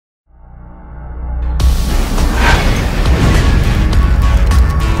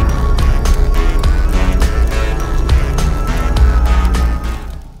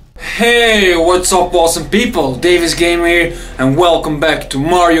Hey, what's up awesome people? DAVY'S Game here and welcome back to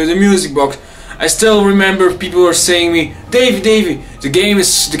Mario the Music Box. I still remember people were saying me, Davy, the game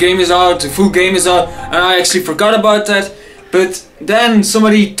is out, the full game is out, and I actually forgot about that. But then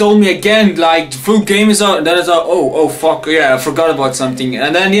somebody told me again, like, the full game is out, and then I thought, oh fuck, yeah, I forgot about something.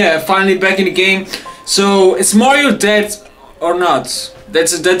 And then yeah, finally back in the game. So is Mario dead or not?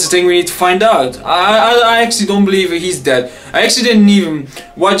 That's the thing we need to find out. I actually don't believe he's dead. I actually didn't even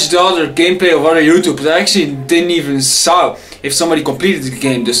watch the other gameplay of other YouTubers. I actually didn't even saw if somebody completed the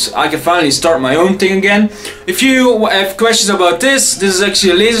game. Just I can finally start my own thing again. If you have questions about this is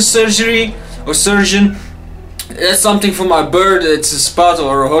actually a laser surgery or surgeon. That's something for my bird. It's a spot,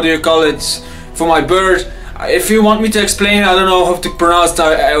 or how do you call it, for my bird. If you want me to explain, I don't know how to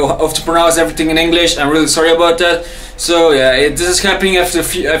pronounce everything in English. I'm really sorry about that. So yeah, this is happening after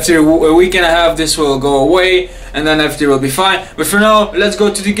a week and a half. This will go away, and then everything will be fine. But for now, let's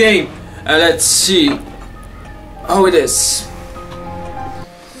go to the game and let's see how it is.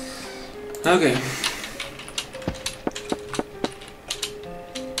 Okay.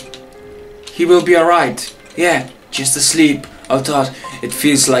 He will be alright. Yeah, just asleep. I thought it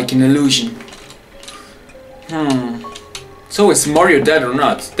feels like an illusion. So is Mario dead or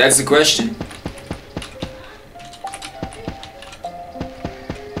not? That's the question.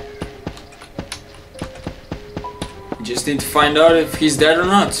 Just need to find out if he's dead or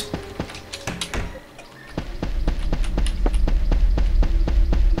not.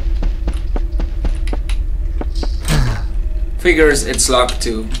 Figures it's locked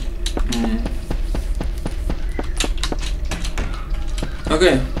too.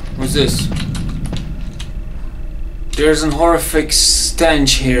 Okay, what's this? There's an horrific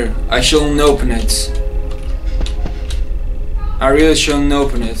stench here. I shouldn't open it. I really shouldn't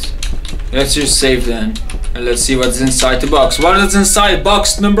open it. Let's just save then. And let's see what's inside the box. What is inside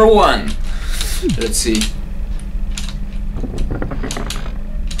box number 1? Let's see.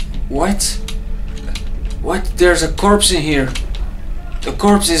 What? What? There's a corpse in here. The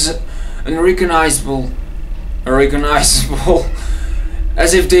corpse is unrecognizable. Unrecognizable.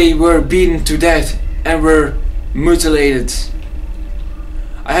 As if they were beaten to death and were mutilated.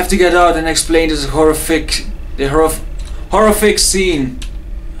 I have to get out and explain this horrific scene.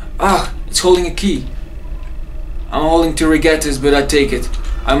 Ah, it's holding a key. I'm holding to get this, but I take it.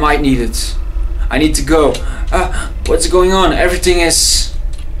 I might need it. I need to go. What's going on? Everything is...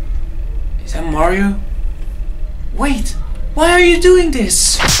 Is that Mario? Wait, why are you doing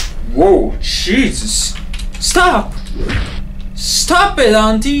this? Whoa, Jesus. Stop! Stop it,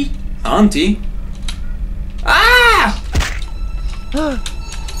 Auntie! Auntie? Ah!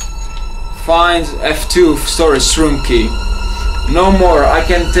 Find F2 storage room key. No more, I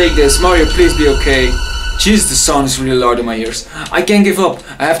can't take this. Mario, please be okay. Jeez, the sound is really loud in my ears. I can't give up.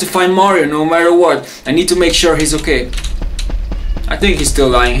 I have to find Mario no matter what. I need to make sure he's okay. I think he's still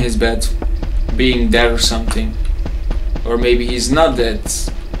lying in his bed, being dead or something. Or maybe he's not dead.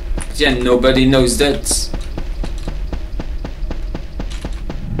 But yeah, nobody knows that.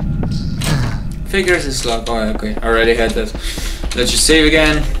 Figures is locked. Oh, okay. I already had that. Let's just save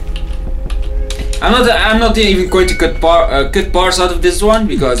again. I'm not even going to cut parts out of this one,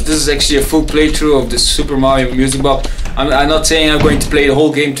 because this is actually a full playthrough of the Super Mario Music Box. I'm not saying I'm going to play the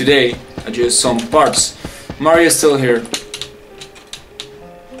whole game today. Just some parts. Mario's still here.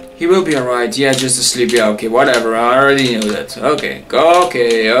 He will be alright. Yeah, just asleep. Yeah, okay, whatever. I already knew that. Okay.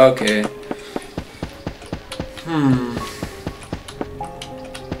 Okay.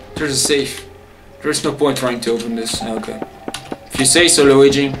 There's a safe. There's no point trying to open this. Okay. If you say so,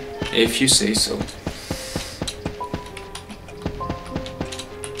 Luigi. If you say so.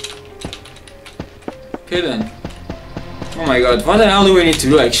 Okay then. Oh my god, what the hell do we need to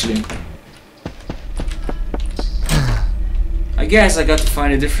do actually? I guess I got to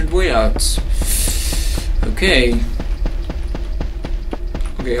find a different way out. Okay.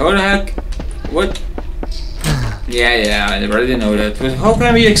 Okay, how the heck? What? Yeah, I already know that. But how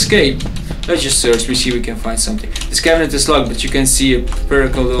can we escape? Let's just search, we see if we can find something. This cabinet is locked, but you can see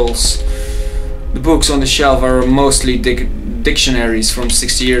empirical dolls. The books on the shelf are mostly dictionaries from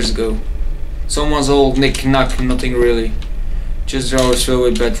 60 years ago. Someone's old knick-knack, nothing really. Just drawers filled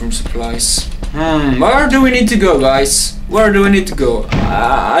with bedroom supplies. Where do we need to go, guys? Where do we need to go?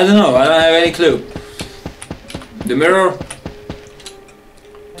 I don't know, I don't have any clue. The mirror?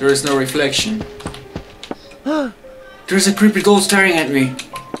 There is no reflection. There's a creepy doll staring at me.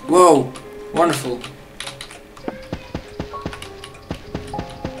 Whoa. Wonderful.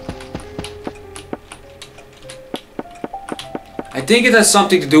 I think it has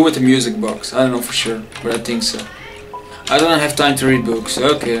something to do with the music box. I don't know for sure, but I think so. I don't have time to read books.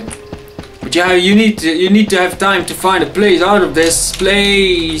 Okay. But you need to have time to find a place out of this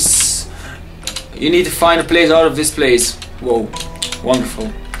place. You need to find a place out of this place. Whoa,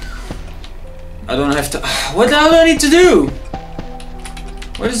 wonderful. I don't have to. What the hell do I need to do?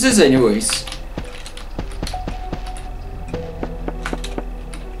 What is this, anyways?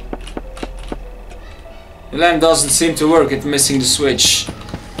 The lamp doesn't seem to work. It's missing the switch.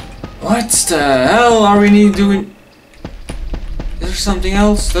 What the hell are we doing? Is there something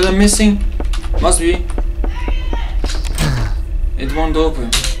else that I'm missing? Must be. It won't open.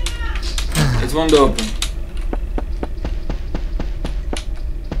 It won't open.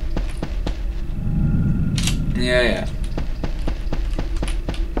 Yeah.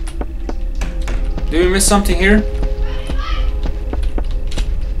 Did we miss something here?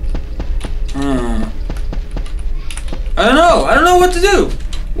 I don't know what to do.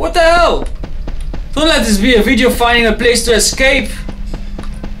 What the hell? Don't let this be a video finding a place to escape.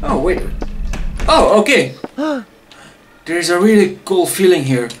 Oh, wait. Oh, okay. There's a really cool feeling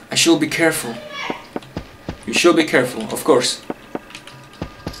here. I should be careful. You should be careful, of course.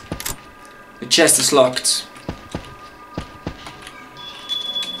 The chest is locked.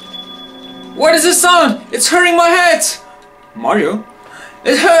 What is this sound? It's hurting my head! Mario?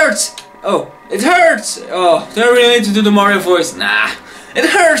 It hurts! Oh, it hurts! Oh, do I really need to do the Mario voice? Nah. It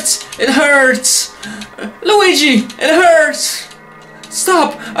hurts! It hurts! Luigi! It hurts!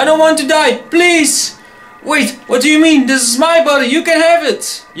 Stop! I don't want to die! Please! Wait, what do you mean? This is my body! You can have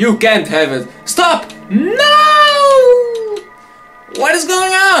it! You can't have it! Stop! No! What is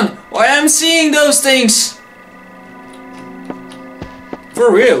going on? Why am I seeing those things?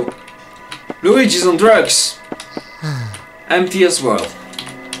 For real? Luigi's on drugs. Empty as well.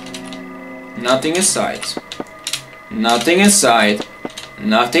 Nothing inside. Nothing inside.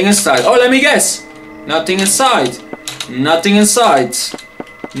 Nothing inside. Oh, let me guess. Nothing inside. Nothing inside.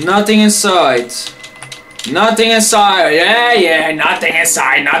 Nothing inside. Nothing inside. Yeah. Nothing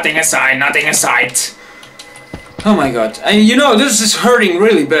inside. Nothing inside. Nothing inside. Oh my god. And you know, this is hurting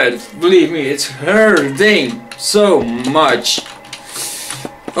really bad. Believe me, it's hurting so much.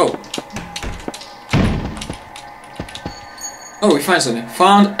 Oh. Oh, we find something.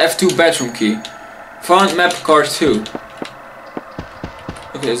 Found F2 bedroom key. Found map card 2.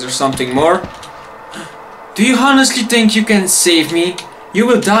 Okay, is there something more? Do you honestly think you can save me? You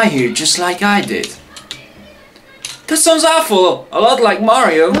will die here just like I did. That sounds awful. A lot like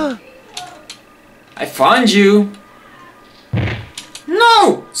Mario. I found you.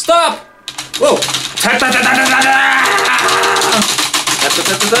 No! Stop! Whoa!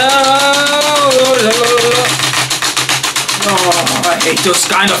 Oh, I hate those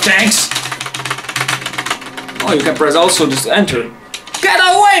kind of tanks. Oh, you can press also just enter. Get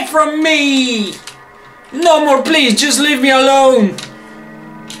away from me! No more, please, just leave me alone.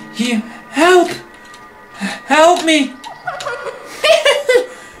 Here, help! Help me!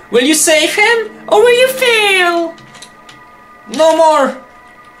 Will you save him, or will you fail? No more!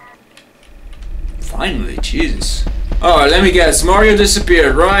 Finally, Jesus. Oh, let me guess, Mario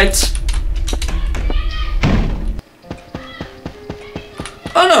disappeared, right?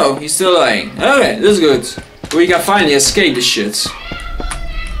 Oh no, he's still lying. Okay, that's good. We can finally escape this shit.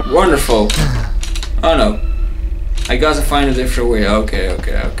 Wonderful. Oh no. I gotta find a different way. Okay.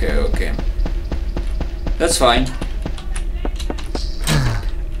 That's fine.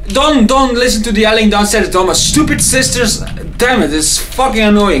 Don't listen to the yelling downstairs, Thomas. Stupid sisters. Damn it, it's fucking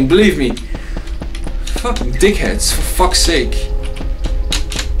annoying, believe me. Fucking dickheads, for fuck's sake.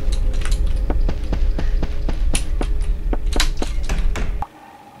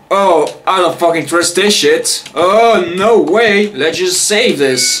 Oh, I don't fucking trust this shit. Oh, no way. Let's just save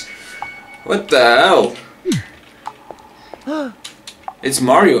this. What the hell? It's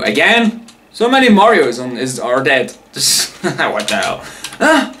Mario again? So many Marios are dead. What the hell?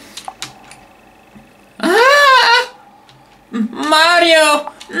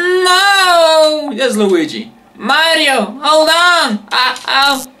 Mario! No! Yes, Luigi. Mario, hold on!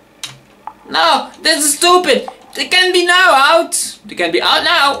 No, this is stupid! They can be now out! They can be out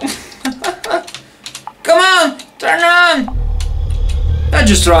now! Come on! Turn on! I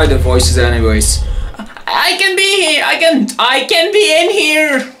just tried the voices anyways. I can be here! I can be in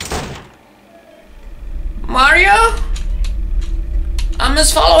here! Mario? I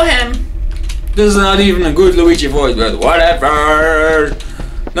must follow him. This is not even a good Luigi voice, but whatever!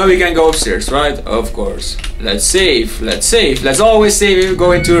 Now we can go upstairs, right? Of course. Let's save. Let's always save if we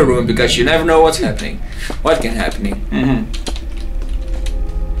go into a room, because you never know what's happening. What can happen?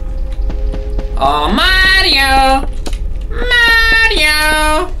 Oh, Mario!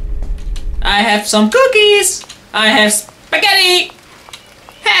 Mario! I have some cookies! I have spaghetti!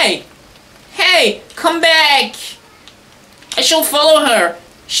 Hey! Hey, come back! I shall follow her.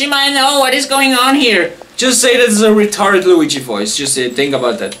 She might know what is going on here. Just say that it's a retarded Luigi voice. Just say, think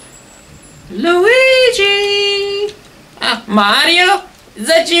about that. Luigi! Mario? Is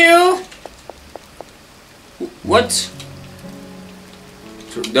that you? What?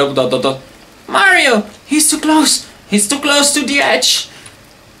 Mario! He's too close! He's too close to the edge!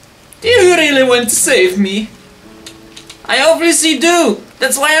 Do you really want to save me? I obviously do!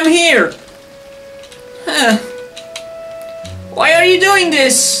 That's why I'm here! Huh. Why are you doing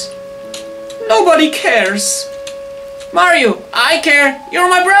this? Nobody cares. Mario, I care. You're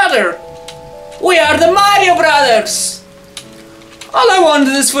my brother. We are the Mario Brothers. All I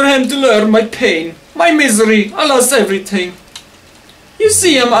wanted is for him to learn my pain, my misery. I lost everything. You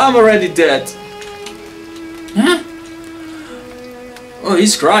see, I'm already dead. Huh? Oh,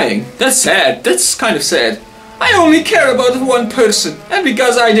 he's crying. That's sad. That's kind of sad. I only care about one person, and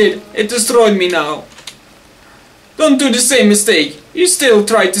because I did, it destroyed me now. Don't do the same mistake. You still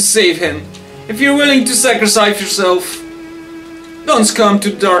tried to save him. If you're willing to sacrifice yourself, don't succumb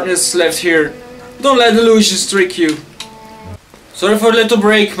to darkness left here. Don't let illusions trick you. Sorry for a little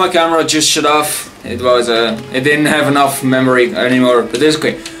break. My camera just shut off. It didn't have enough memory anymore, but it's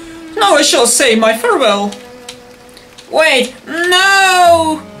okay. Now I shall say my farewell. Wait,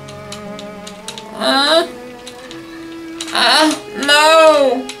 no!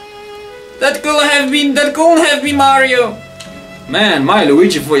 No! That couldn't have been Mario. Man, my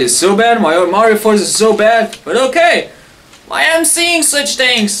Luigi voice is so bad, my Mario voice is so bad, but okay. Why am I seeing such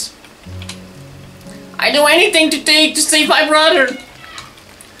things? I'd do anything to save my brother.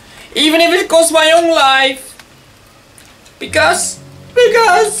 Even if it costs my own life. Because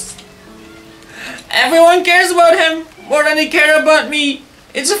everyone cares about him more than they care about me.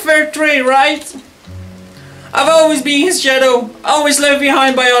 It's a fair trade, right? I've always been his shadow, always left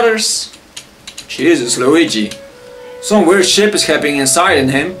behind by others. Jesus, Luigi. Some weird shit is happening inside in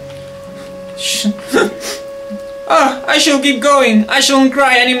him. I shall keep going. I shouldn't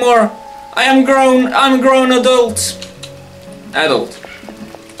cry anymore. I'm a grown adult.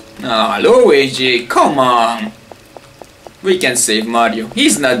 Ah, Luigi, come on. We can save Mario.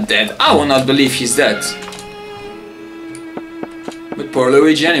 He's not dead. I will not believe he's dead. But poor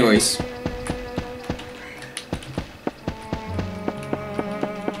Luigi anyways.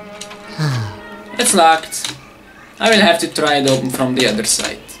 It's locked. I will have to try it open from the other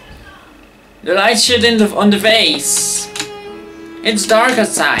side. The light shed on the vase. It's dark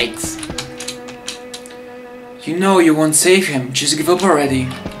outside. You know you won't save him. Just give up already.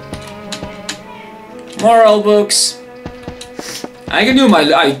 Moral books. I can do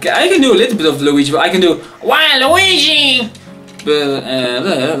I can do a little bit of Luigi, but I can do Wow, Luigi! But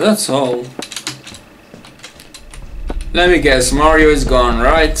that's all. Let me guess, Mario is gone,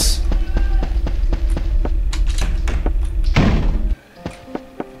 right?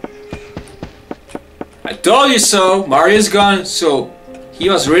 I told you so! Mario's gone, so he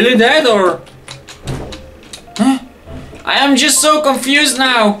was really dead or? Huh? I am just so confused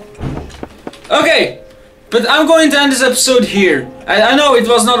now. Okay, but I'm going to end this episode here. I know it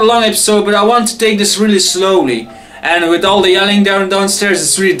was not a long episode, but I want to take this really slowly. And with all the yelling downstairs,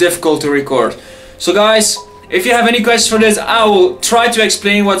 it's really difficult to record. So guys, if you have any questions for this, I will try to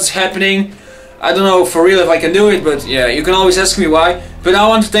explain what's happening. I don't know for real if I can do it, but yeah, you can always ask me why. But I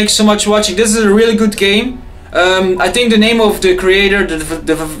want to thank you so much for watching. This is a really good game. I think the name of the creator,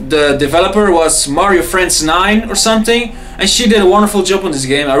 the developer was Mario Friends 9 or something, and she did a wonderful job on this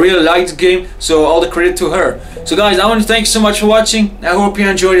game. I really liked the game, so all the credit to her. So guys, I want to thank you so much for watching. I hope you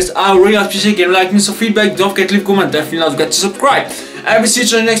enjoyed this. I really appreciate it. Like me, some feedback, don't forget to leave a comment, definitely not forget to subscribe. I will see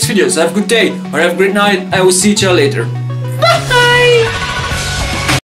you in the next videos. Have a good day or have a great night. I will see you later. Bye!